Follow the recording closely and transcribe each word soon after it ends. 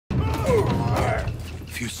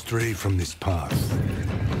If you stray from this path,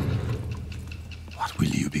 what will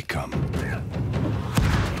you become?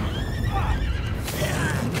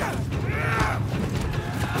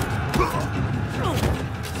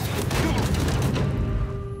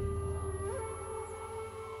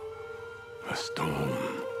 A storm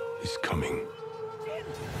is coming.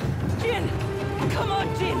 Jin! Come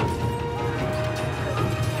on, Jin!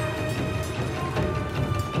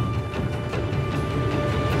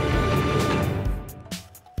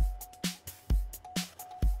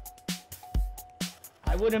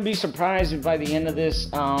 I wouldn't be surprised if by the end of this,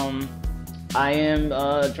 I am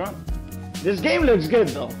drunk. This game looks good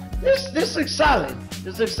though. This looks solid.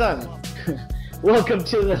 This looks solid. Welcome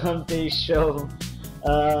to the Hump Day Show.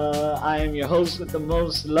 I am your host with the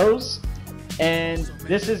most lows, and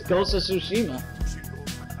this is Ghost of Tsushima.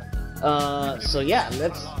 So yeah,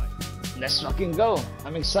 let's fucking go.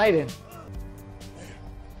 I'm excited.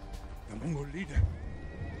 The Mongol leader.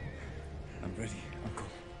 I'm ready, Uncle.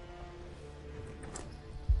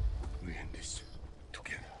 We end this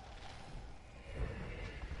together.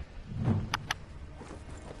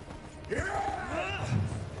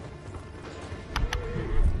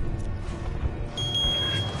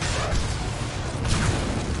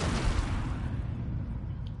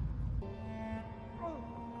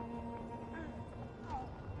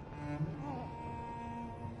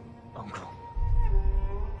 Uncle.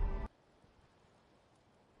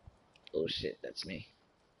 Oh shit, that's me.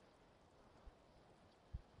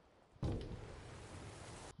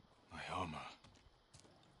 My armor.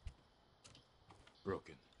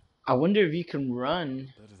 Broken. I wonder if you can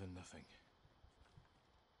run Better than nothing.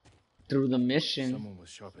 through the mission Someone was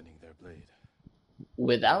sharpening their blade.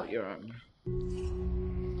 without your armor.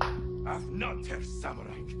 I've not her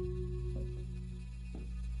samurai.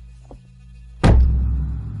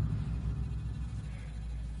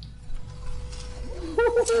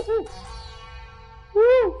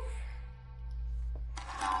 Woo!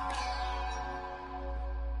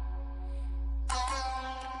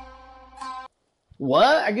 What?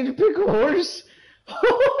 I get to pick a horse?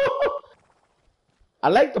 I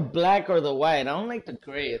like the black or the white. I don't like the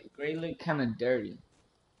gray. The gray look kind of dirty. You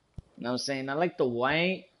know what I'm saying? I like the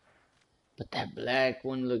white, but that black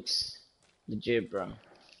one looks legit, bro.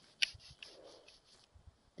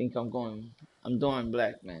 Think I'm doing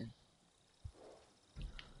black, man.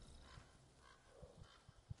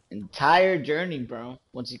 Entire journey, bro.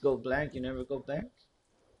 Once you go black, you never go back.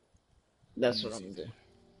 That's what I'm gonna do.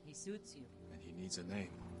 He suits you. And he needs a name.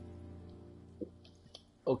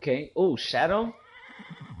 Okay. Oh, Shadow?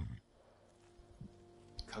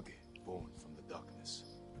 Kage, born from the darkness.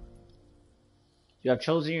 You have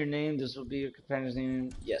chosen your name. This will be your companion's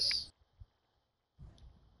name. Yes.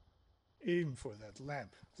 Aim for that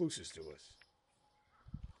lamp closest to us.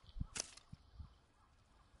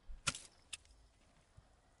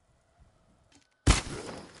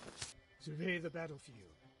 Survey the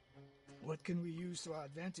battlefield. What can we use to our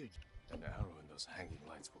advantage? An arrow in those hanging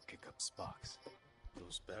lights will kick up sparks.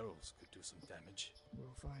 Those barrels could do some damage.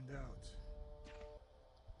 We'll find out.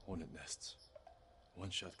 Hornet nests.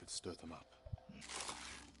 One shot could stir them up.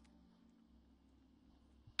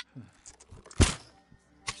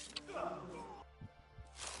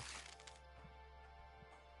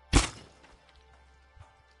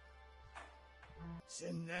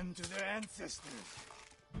 Send them to their ancestors.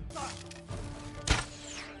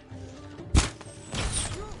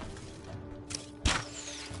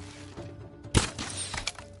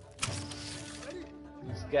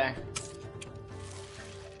 This guy.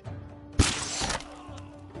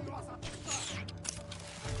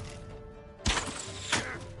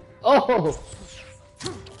 Oh!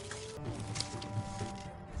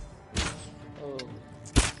 Oh.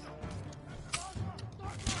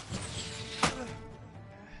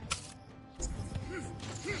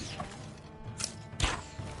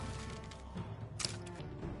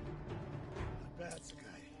 Bad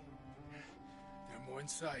Sakai. They're more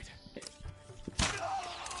inside.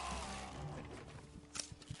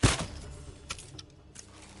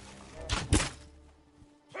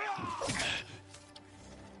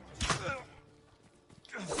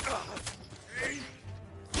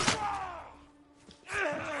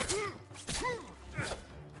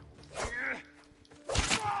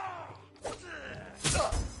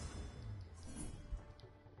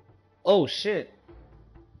 Oh shit.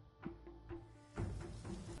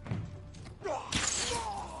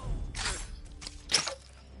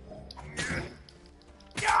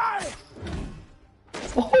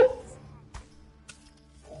 Oh.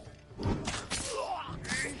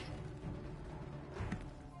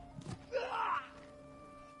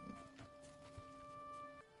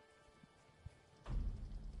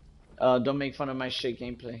 Don't make fun of my shit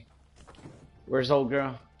gameplay. Where's old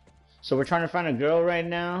girl? So we're trying to find a girl right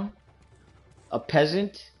now. A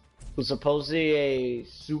peasant who's supposedly a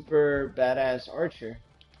super badass archer.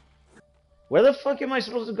 Where the fuck am I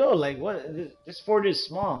supposed to go? Like, what? This fort is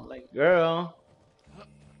small. Like, girl.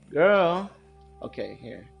 Girl. Okay,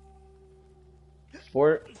 here.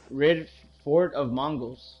 Fort of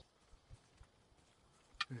Mongols.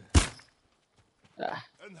 Ah.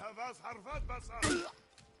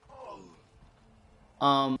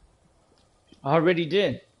 I already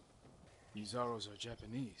did. These arrows are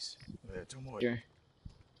Japanese. Sure.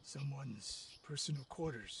 Someone's personal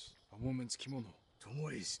quarters. A woman's kimono.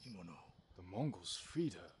 Tomoe's kimono. The Mongols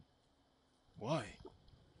freed her. Why?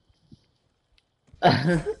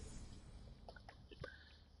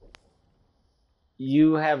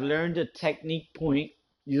 You have learned a technique point.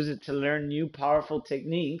 Use it to learn new powerful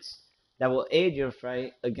techniques that will aid your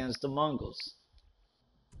fight against the Mongols.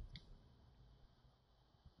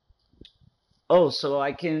 Oh, so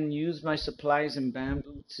I can use my supplies and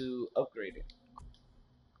bamboo to upgrade it.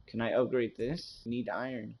 Can I upgrade this? Need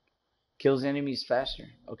iron. Kills enemies faster.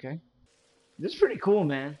 Okay. This is pretty cool,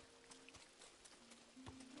 man.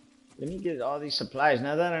 Let me get all these supplies.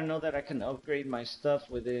 Now that I know that I can upgrade my stuff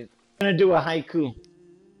with it. I'm gonna do a haiku.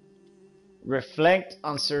 Reflect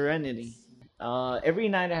on serenity. Every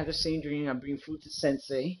night I have the same dream. I bring food to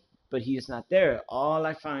Sensei, but he is not there. All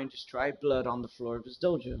I find is dry blood on the floor of his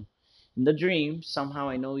dojo. In the dream, somehow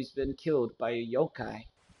I know he's been killed by a yokai.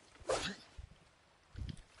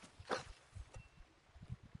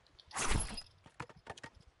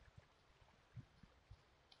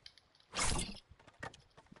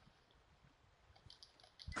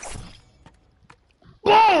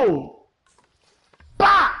 Boom!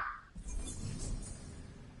 Bah!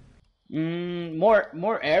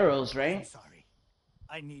 More arrows, right? Sorry.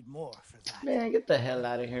 I need more for that. Man, get the hell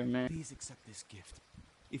out of here, man. Please accept this gift.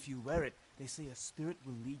 If you wear it, they say a spirit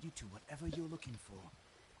will lead you to whatever you're looking for.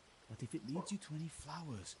 But if it leads you to any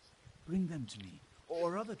flowers, bring them to me,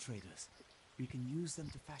 or other traders. We can use them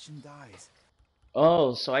to fashion dyes.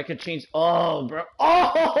 Oh, so I could change. Oh, bro.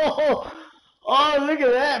 Oh! Oh, look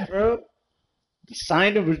at that, bro. The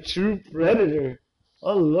sign of a true predator.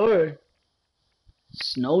 Oh, Lord.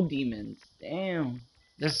 Snow demons. Damn.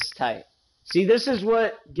 This is tight. See, this is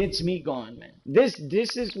what gets me going, man. This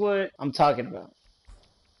is what I'm talking about.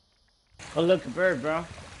 Oh, look, a bird, bro.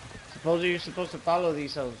 Supposedly you're supposed to follow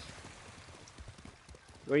these hoes.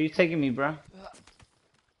 Where are you taking me, bro?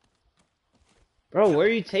 Bro, where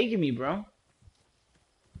are you taking me, bro?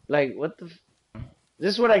 Like, what the f...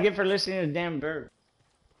 This is what I get for listening to a damn bird.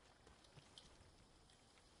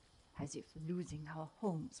 As if losing our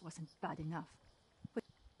homes wasn't bad enough. But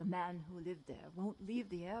the man who lived there won't leave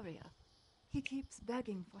the area. He keeps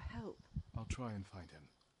begging for help. I'll try and find him.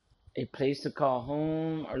 A place to call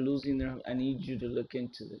home or losing their... I need you to look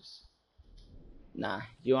into this. Nah,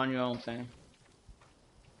 you on your own, fam.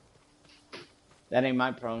 That ain't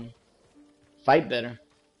my problem. Fight better.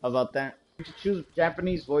 How about that? To choose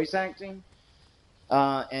Japanese voice acting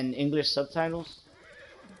and English subtitles.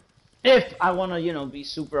 If I want to, you know, be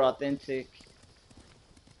super authentic.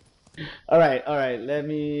 Alright, let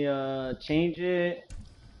me change it.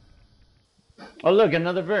 Oh, look,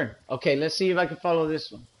 another bird. Okay, let's see if I can follow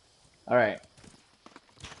this one. Alright.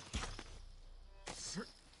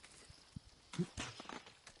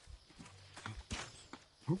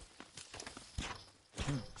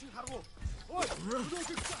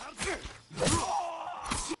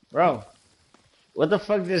 Bro, what the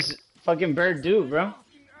fuck does this fucking bird do, bro?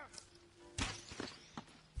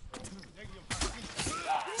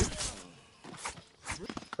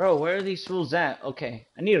 Bro, where are these fools at? Okay,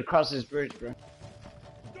 I need to cross this bridge, bro.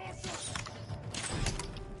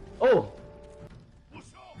 Oh!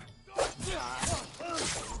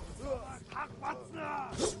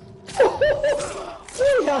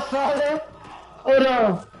 Oh, y'all saw that? Hold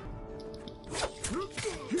on.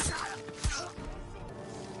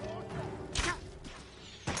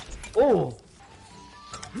 Oh!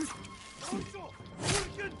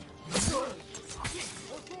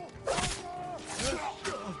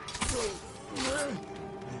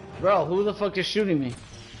 Bro, who the fuck is shooting me?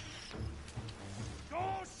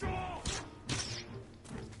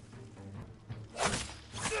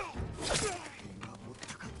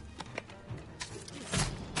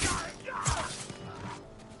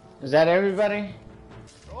 Is that everybody?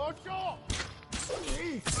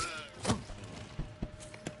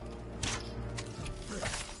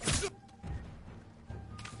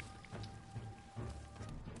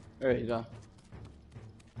 There you go.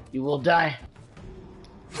 You will die.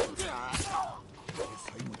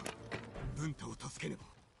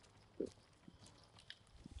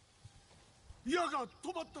 矢が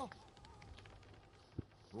止まった。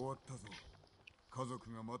終わったぞ。家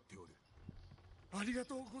族が待っておる。ありが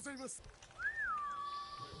とうございます。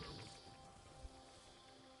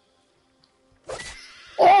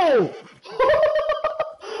Oh!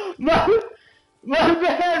 my, my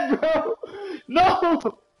bad, bro.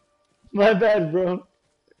 No, my bad, bro.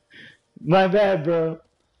 My bad, bro.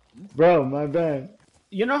 Bro, my bad.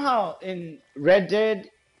 You know how in Red Dead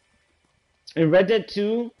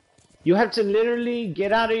 2, you have to literally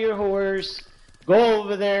get out of your horse, go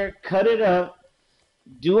over there, cut it up,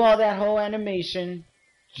 do all that whole animation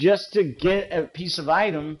just to get a piece of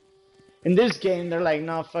item. In this game, they're like,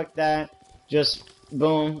 no, fuck that. Just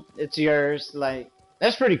boom, it's yours. Like,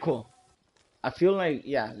 that's pretty cool. I feel like,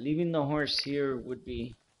 yeah, leaving the horse here would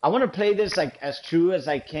be... I want to play this like as true as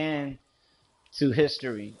I can to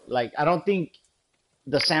history. Like, I don't think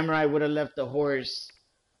the samurai would have left the horse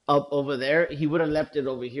up over there. He would have left it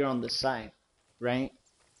over here on the side, right?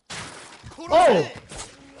 Oh!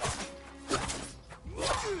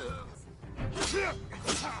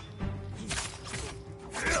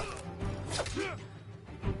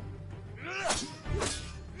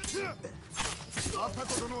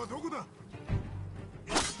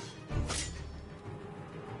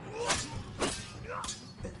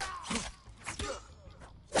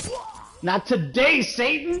 Not today,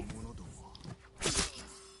 Satan!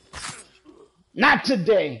 Not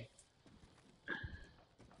today!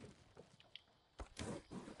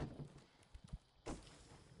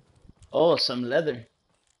 Oh, some leather.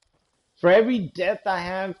 For every death I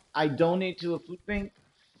have, I donate to a food bank.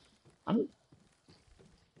 I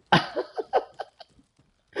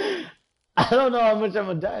don't know how much I'm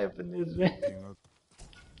gonna die from this, man.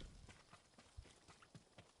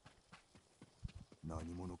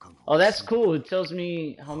 Oh, that's cool. It tells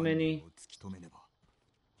me how many.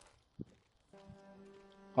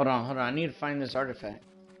 Hold on. I need to find this artifact.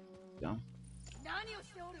 Go.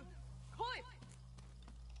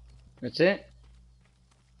 That's it?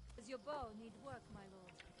 Does your bow need work, my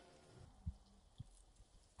lord?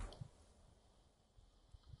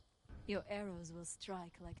 Your arrows will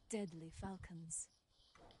strike like deadly falcons.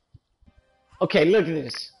 Okay, look at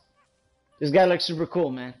this. This guy looks super cool,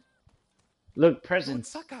 man. Look,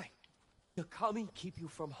 presents. Sakai, the kami keep you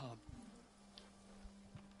from harm.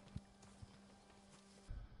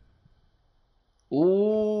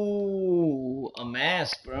 Ooh, a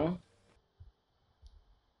mask, bro.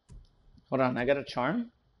 Hold on, I got a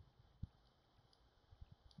charm.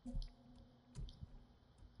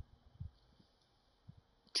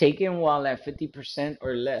 Taken while at 50%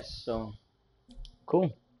 or less, so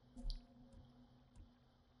cool.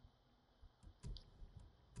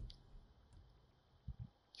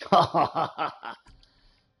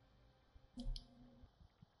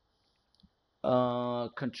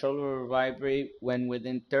 Controller will vibrate when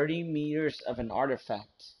within 30 meters of an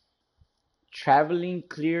artifact. Traveling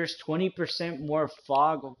clears 20% more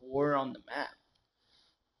fog of war on the map.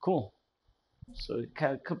 Cool. So it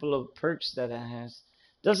got a couple of perks that it has.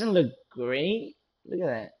 Doesn't look great. Look at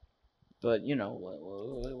that. But you know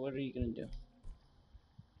what are you gonna do?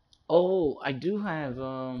 Oh, I do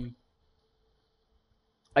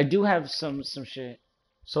have some shit.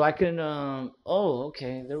 So I can oh,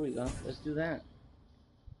 okay, there we go. Let's do that.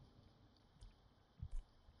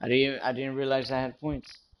 I didn't realize I had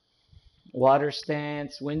points. Water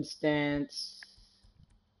stance, wind stance.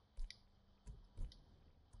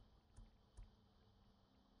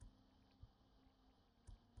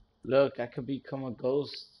 Look, I could become a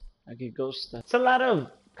ghost. I could ghost stuff. It's a lot of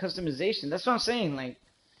customization. That's what I'm saying. Like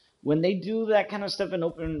when they do that kind of stuff in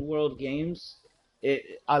open world games,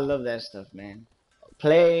 I love that stuff, man.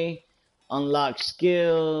 Play, unlock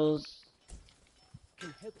skills.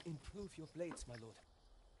 Can help improve your blades, my lord.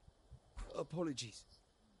 Apologies.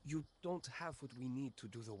 You don't have what we need to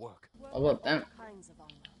do the work. How about that? Kinds of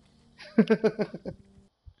armor.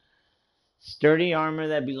 Sturdy armor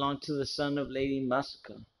that belonged to the son of Lady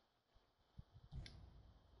Masuka.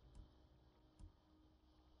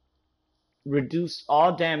 Reduce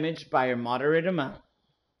all damage by a moderate amount.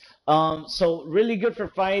 So really good for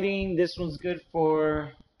fighting. This one's good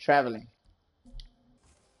for traveling.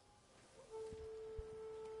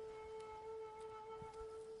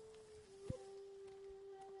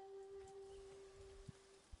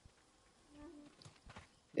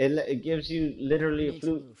 It gives you literally a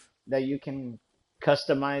flute that you can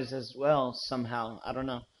customize as well somehow. I don't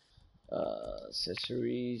know.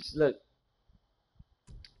 Accessories. Look.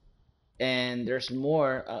 And there's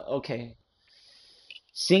more. Okay.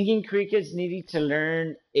 Singing crickets needed to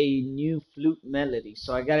learn a new flute melody.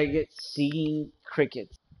 So I gotta get singing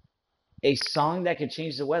crickets. A song that could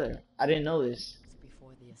change the weather. I didn't know this.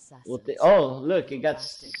 Before the assassins. Well, oh, look, it got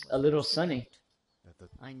a little sunny.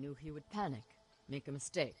 I knew he would panic, make a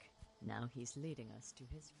mistake. Now he's leading us to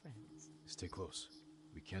his friends. Stay close.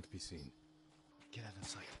 We can't be seen. Get out of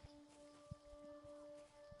sight.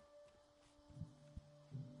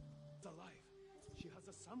 It's alive. She has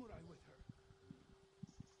a samurai with her.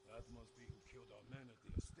 That must be who killed our men at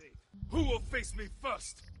the estate. Who will face me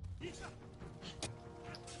first?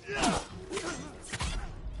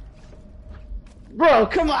 Bro,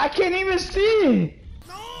 come on, I can't even see.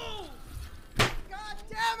 No! God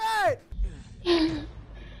damn it!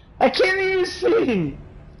 I can't even see.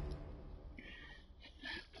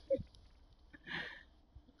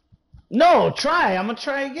 No, try. I'm gonna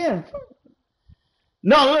try again.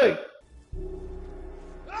 No, look.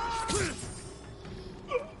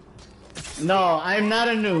 No, I'm not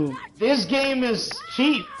a noob. This game is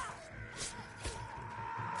cheap.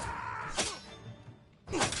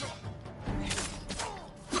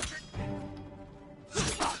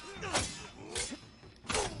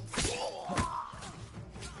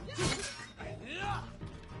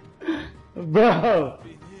 Bro.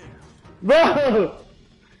 Bro.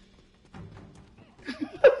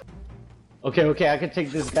 Okay, I can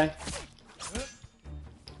take this guy.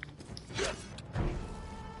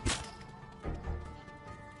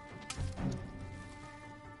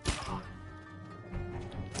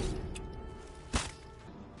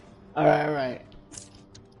 Alright.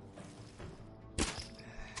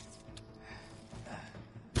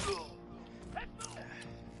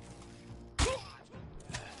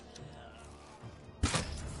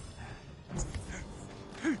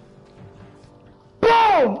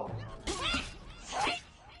 Boom!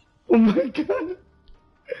 Oh my god.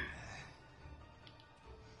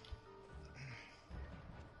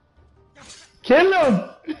 Kill him!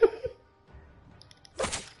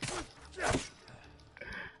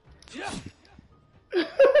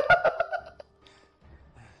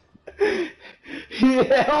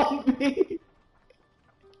 Help me!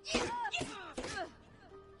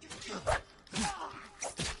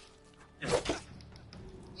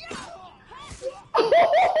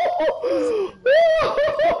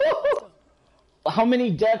 How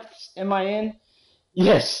many deaths am I in?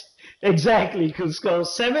 Yes, exactly, Cusco.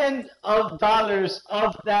 $7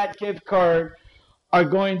 of that gift card are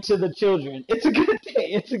going to the children. It's a good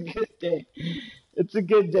day. It's a good day. It's a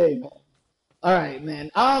good day, man. All right,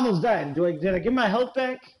 man. I almost died. Did I get my health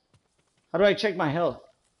back? How do I check my health?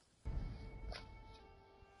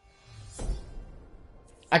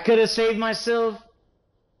 I could have saved myself.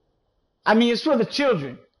 I mean, it's for the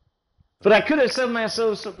children. But I could have saved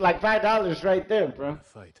myself like $5 right there, bro.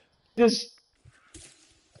 Fight. This.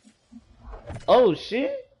 Oh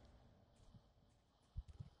shit.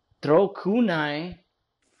 Throw kunai.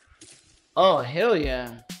 Oh hell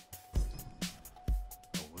yeah.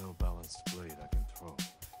 A well-balanced blade I can throw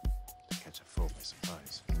to catch a foe by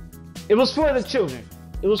surprise. It was for the children.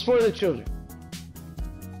 It was for the children.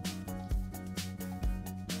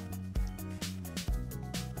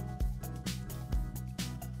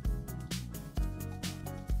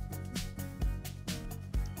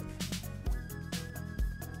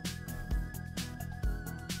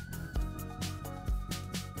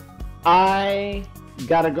 I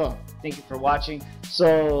gotta go. Thank you for watching.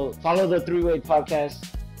 So follow the Three-Way Podcast.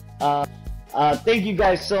 Thank you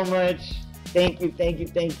guys so much. Thank you.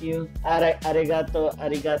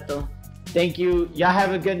 Arigato. Thank you. Y'all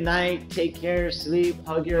have a good night. Take care. Sleep.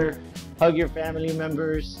 Hug your family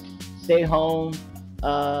members. Stay home.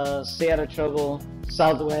 Stay out of trouble.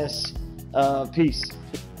 Southwest. Peace.